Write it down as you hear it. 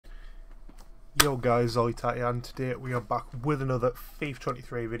Yo guys, Ollie and today we are back with another FIFA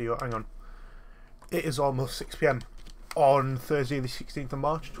 23 video. Hang on. It is almost 6 PM on Thursday the 16th of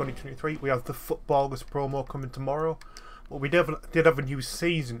March 2023. We have the Footballers promo coming tomorrow. But we did have a new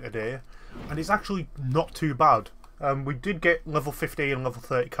season today, and it's actually not too bad. We did get level 15 and level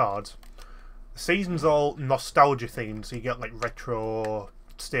 30 cards. The season's all nostalgia themed, so you get like retro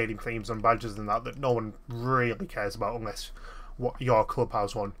stadium themes and badges and that no one really cares about unless what your club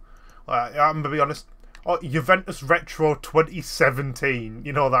has one. I'm going to be honest. Oh, Juventus Retro 2017.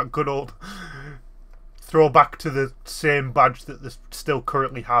 You know, that good old throwback to the same badge that they still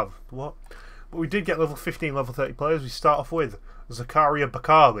currently have. What? But we did get level 15, level 30 players. We start off with Zakaria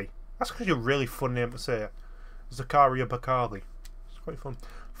Bakali. That's actually a really fun name to say. Zakaria Bakali. It's quite fun.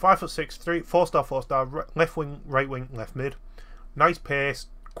 5'6", 4-star, 4-star, left wing, right wing, left mid. Nice pace,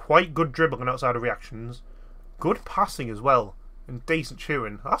 quite good dribbling outside of reactions. Good passing as well. And decent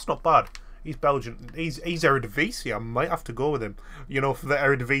shooting. That's not bad. He's Belgian. He's Eredivisie. I might have to go with him. You know, for the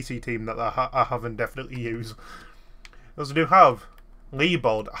Eredivisie team that I haven't definitely used. As I do have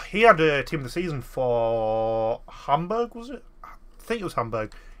Leibold. He had a team of the season for Hamburg, was it? I think it was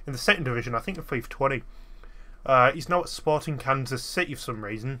Hamburg. In the second division, I think in FIFA 20. He's now at Sporting Kansas City for some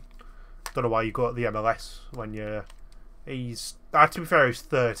reason. Don't know why you go to the MLS when you're... He's... to be fair, he's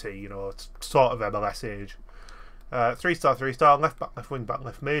 30, you know, it's sort of MLS age. 3-star, 3-star, left back, left wing back,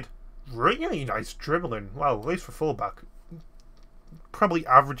 left mid. Really nice dribbling. Well, at least for fullback. Probably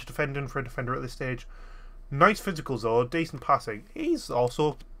average defending for a defender at this stage. Nice physicals though, decent passing. He's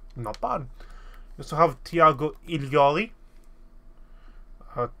also not bad. We also have Thiago Ilioli.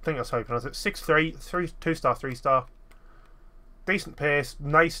 I think that's how you pronounce it. 6'3", 2-star, 3-star. Decent pace,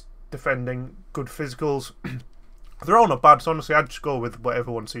 nice defending, good physicals. They're all not bad, so honestly I'd just go with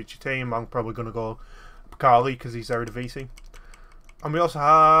whatever one suits your team. I'm probably going to go Carly because he's Eredivisie. And we also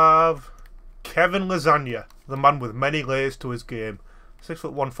have Kevin Lasagna, the man with many layers to his game.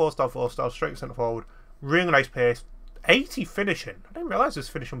 6'1", 4-star, 4-star, straight centre forward. Really nice pace. 80 finishing. I didn't realise his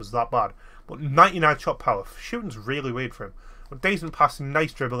finishing was that bad. But 99 shot power. Shooting's really weird for him. But decent passing,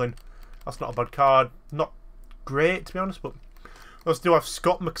 nice dribbling. That's not a bad card. Not great to be honest, but we also do have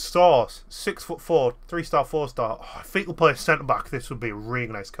Scott McSauce, 6'4", 3-star, 4-star. Oh, if he could play centre back, this would be a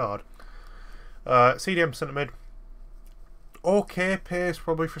really nice card. CDM centre mid. Okay pace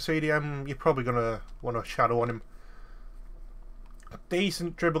probably for CDM. You're probably going to want to shadow on him.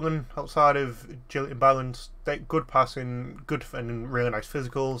 Decent dribbling outside of agility and balance. Good passing, good defending, really nice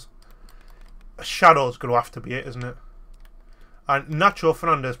physicals. A shadow's going to have to be it, isn't it? And Nacho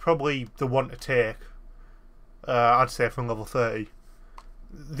Fernandez probably the one to take. I'd say from level 30.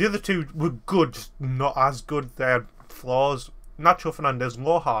 The other two were good, just not as good. They had flaws. Nacho Fernandez,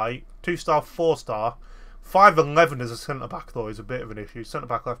 low high, 2-star, 4-star. 5'11" as a centre-back, though, is a bit of an issue.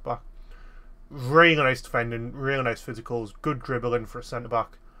 Centre-back, left-back. Really nice defending, really nice physicals, good dribbling for a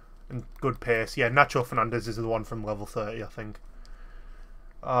centre-back, and good pace. Yeah, Nacho Fernandez is the one from level 30, I think.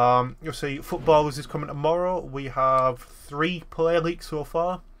 You'll see, Footballers is coming tomorrow. We have 3 player leaks so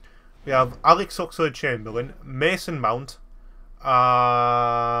far. We have Alex Oxlade-Chamberlain, Mason Mount,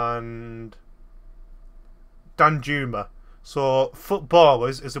 and Danjuma. So,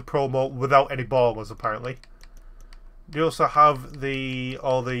 Footballers is a promo without any ballers, apparently. We also have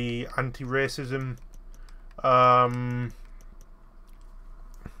all the anti-racism vanity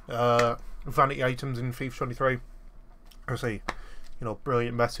items in FIFA 23. I say, you know,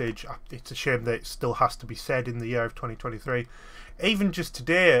 brilliant message. It's a shame that it still has to be said in the year of 2023. Even just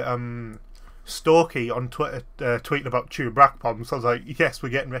today, Stokey on Twitter tweeting about Chewbacca bombs. So I was like, yes, we're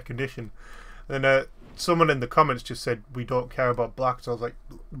getting recognition. Then someone in the comments just said, we don't care about blacks. So I was like,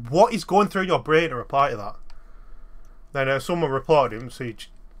 what is going through your brain to reply to that? Then someone reported him, so he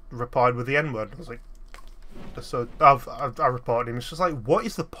replied with the N-word. I was like, so I reported him. It's just like, what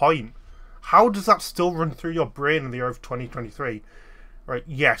is the point? How does that still run through your brain in the year of 2023? Right,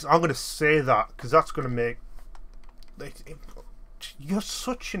 yes, I'm going to say that, because that's going to make... You're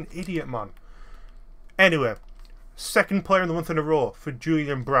such an idiot, man. Anyway, second player in the month in a row for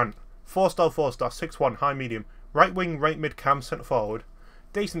Julian Brandt. 4-star, 4-star, 6'1", high medium. Right wing, right mid cam, centre forward.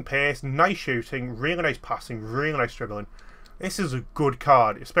 Decent pace, nice shooting, really nice passing, really nice dribbling. This is a good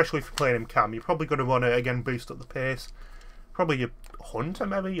card, especially if you're playing him cam. You're probably going to want to, again, boost up the pace. Probably your Hunter,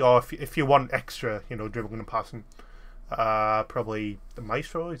 maybe? Or if you want extra, you know, dribbling and passing. Probably the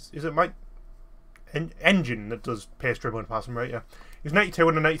Maestro. Is it Mike? Engine that does pace, dribbling and passing, right? Yeah. He's 92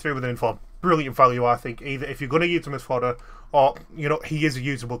 and a 93 with an info. Brilliant value, I think. Either if you're going to use him as fodder, or, you know, he is a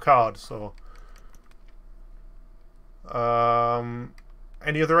usable card, so...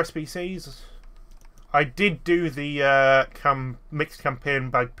 Any other SBCs? I did do the mixed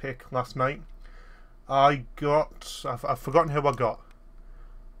campaign bag pick last night. I've forgotten who I got.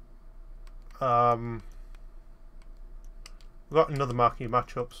 We've got another marquee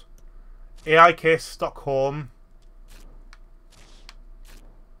matchups. AIK Stockholm.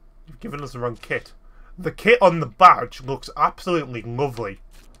 You've given us the wrong kit. The kit on the badge looks absolutely lovely.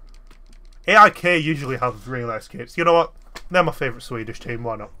 AIK usually have really nice kits. You know what? They're my favourite Swedish team,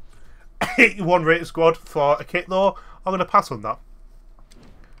 why not? 81 rated squad for a kit though. I'm going to pass on that.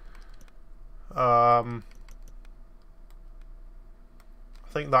 I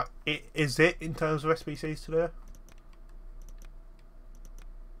think that is it in terms of SBCs today.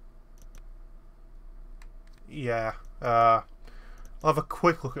 Yeah. I'll have a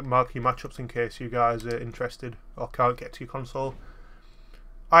quick look at marquee matchups in case you guys are interested or can't get to your console.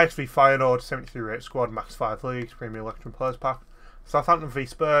 IXV Feyenoord, 73 rated squad, max 5 leagues, Premier Electrum Players Pack. Southampton v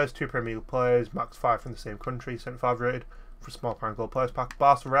Spurs, 2 Premier League players, max 5 from the same country, 75 rated, for a small Prime Gold Players Pack.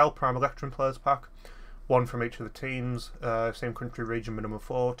 Barca Real, Prime Electrum Players Pack, 1 from each of the teams, same country, region, minimum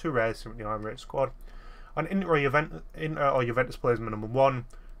 4, 2 rares, 79 rated squad. And Inter or Juventus players, minimum 1,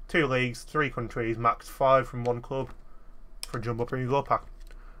 2 leagues, 3 countries, max 5 from 1 club, for a Jumbo Premier Gold Pack.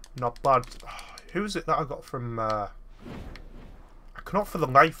 Not bad. Who is it that I got from... I cannot for the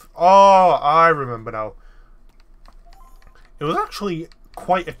life... Oh, I remember now. It was actually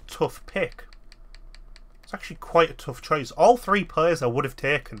quite a tough pick. It's actually quite a tough choice. All 3 players I would have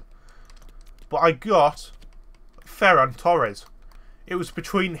taken. But I got Ferran Torres. It was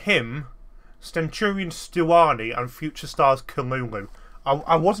between him, Centurion Stuani, and Future Stars Kalulu.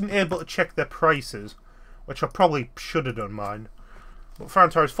 I wasn't able to check their prices, which I probably should have done mine. But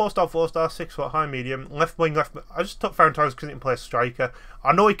Ferran Torres, 4-star, 4-star, 6 foot high, medium, left wing, left. I just took Ferran Torres because he can play striker.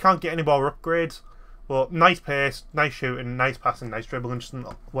 I know he can't get any more upgrades, but nice pace, nice shooting, nice passing, nice dribbling, just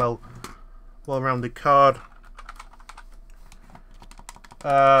a well-rounded card.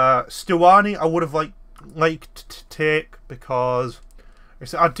 Stuani, I would have liked to take because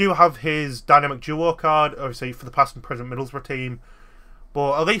I do have his dynamic duo card, obviously for the past and present Middlesbrough team.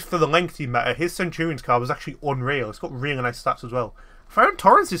 But at least for the lengthy meta, his Centurions card was actually unreal. It's got really nice stats as well. Ferran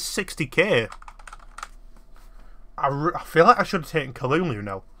Torres is 60k. I feel like I should have taken Kalulu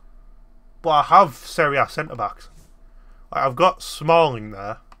now. But I have Serie A centre-backs. I've got Smalling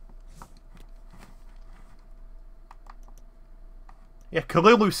there. Yeah,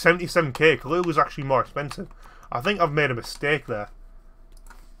 Kalulu's 77k. Kalulu's actually more expensive. I think I've made a mistake there.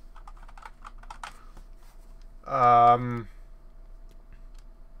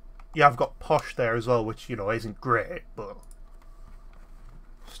 Yeah, I've got Posh there as well, which, you know, isn't great, but...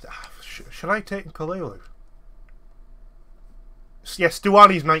 Should I take Kalulu? Yeah,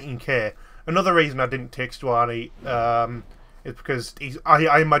 Stuani's 19k. Another reason I didn't take Stuani is because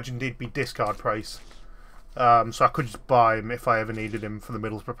I imagined he'd be discard price. So I could just buy him if I ever needed him for the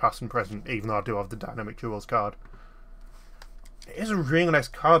Middlesbrough past and present, even though I do have the Dynamic Duels card. It is a really nice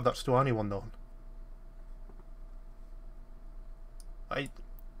card, that Stuani one, though.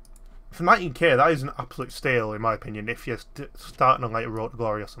 For 19k, that is an absolute steal, in my opinion, if you're starting on like a Road to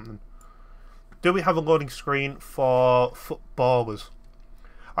Glory or something. Do we have a loading screen for Footballers?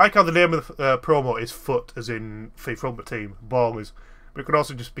 I like how the name of the promo is Foot, as in FIFA Ultimate Team, Ballers. But it could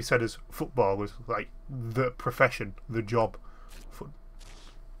also just be said as Footballers, like the profession, the job.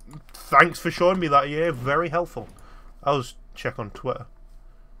 Thanks for showing me that, yeah, very helpful. I'll just check on Twitter.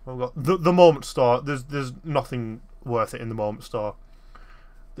 We've got the Moment Store. There's nothing worth it in the Moment Store.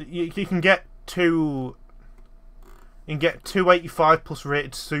 You can get two 285 plus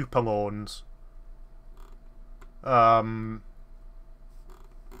rated super loans. As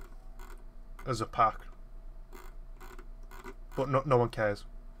a pack. But no one cares.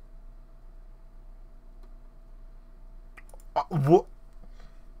 What?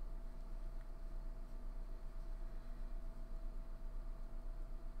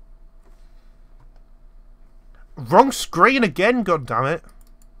 Wrong screen again, goddammit.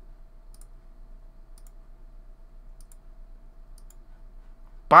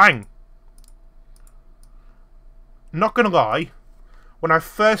 Bang. Not gonna lie, when I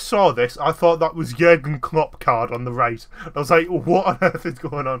first saw this, I thought that was Jurgen Klopp card on the right. I was like, what on earth is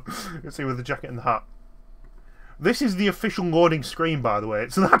going on? Let's see, with the jacket and the hat. This is the official loading screen, by the way.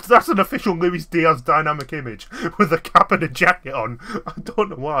 So that's an official Luis Diaz dynamic image with a cap and a jacket on. I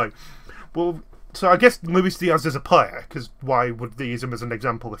don't know why. Well, so I guess Luis Diaz is a player, because why would they use him as an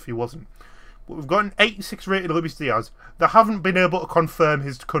example if he wasn't? But we've got an 86 rated Luis Diaz. They haven't been able to confirm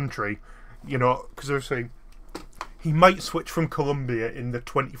his country, you know, because they're saying he might switch from Colombia in the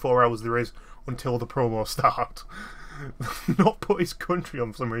 24 hours there is until the promo starts. Not put his country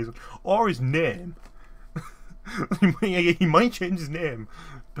on for some reason. Or his name. He might change his name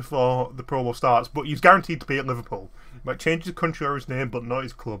before the promo starts, but he's guaranteed to be at Liverpool. He might change his country or his name, but not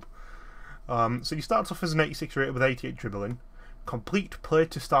his club. So he starts off as an 86 rated with 88 dribbling, complete play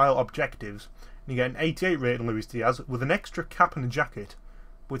to style objectives, and you get an 88 rating Luis Diaz with an extra cap and a jacket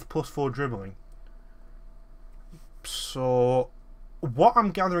with +4 dribbling. So what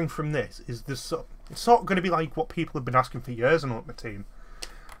I'm gathering from this is this it's sort of going to be like what people have been asking for years in Ultimate Team.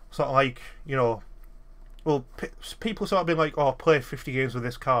 Sort of like, you know, well, people sort of been like, oh, play 50 games with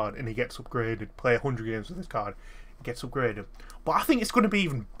this card and he gets upgraded. Play 100 games with this card, he gets upgraded. But I think it's going to be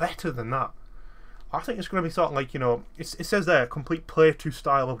even better than that. I think it's going to be sort of like, you know, it says there, complete play to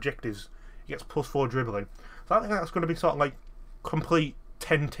style objectives. He gets +4 dribbling. So I think that's going to be sort of like complete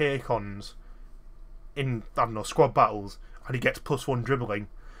 10 take-ons in, I don't know, squad battles, and he gets +1 dribbling.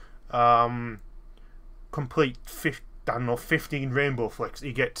 Complete 15 rainbow flicks,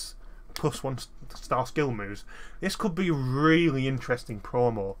 he gets +1 star skill moves. This could be a really interesting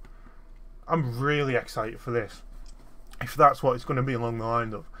promo. I'm really excited for this, if that's what it's going to be along the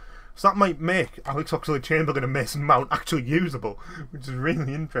line of. So that might make Alex Oxlade-Chamberlain and Mason Mount actually usable, which is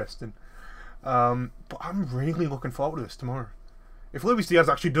really interesting. But I'm really looking forward to this tomorrow. If Luis Diaz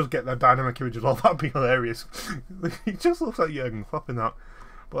actually does get that dynamic image as well, that'd be hilarious. He just looks like Jurgen Klopp in that.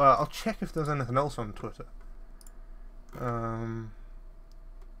 But I'll check if there's anything else on Twitter.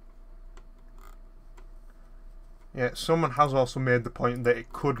 Yeah, someone has also made the point that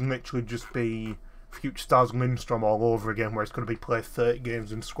it could literally just be Future Stars Lindstrom all over again, where it's going to be play 30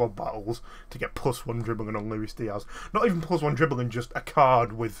 games in squad battles to get +1 dribbling on Luis Diaz. Not even +1 dribbling, just a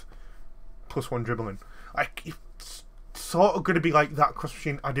card with +1 dribbling. Like, it's sort of going to be like that cross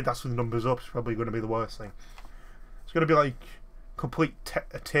machine. I did that with the numbers up. It's probably going to be the worst thing. It's going to be like complete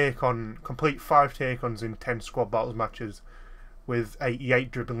 5 take-ons in 10 squad battles matches with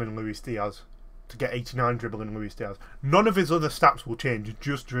 88 dribbling Luis Diaz to get 89 dribbling Luis Diaz. None of his other stats will change,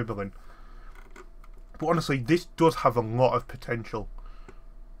 just dribbling. But honestly, this does have a lot of potential,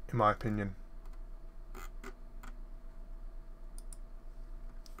 in my opinion.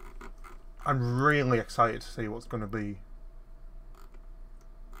 I'm really excited to see what's going to be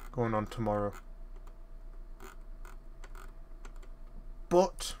going on tomorrow.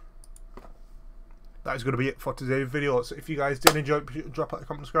 But that is going to be it for today's video. So if you guys did enjoy it, drop a like,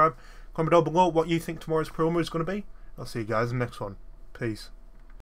 comment, subscribe. Comment down below what you think tomorrow's promo is going to be. I'll see you guys in the next one. Peace.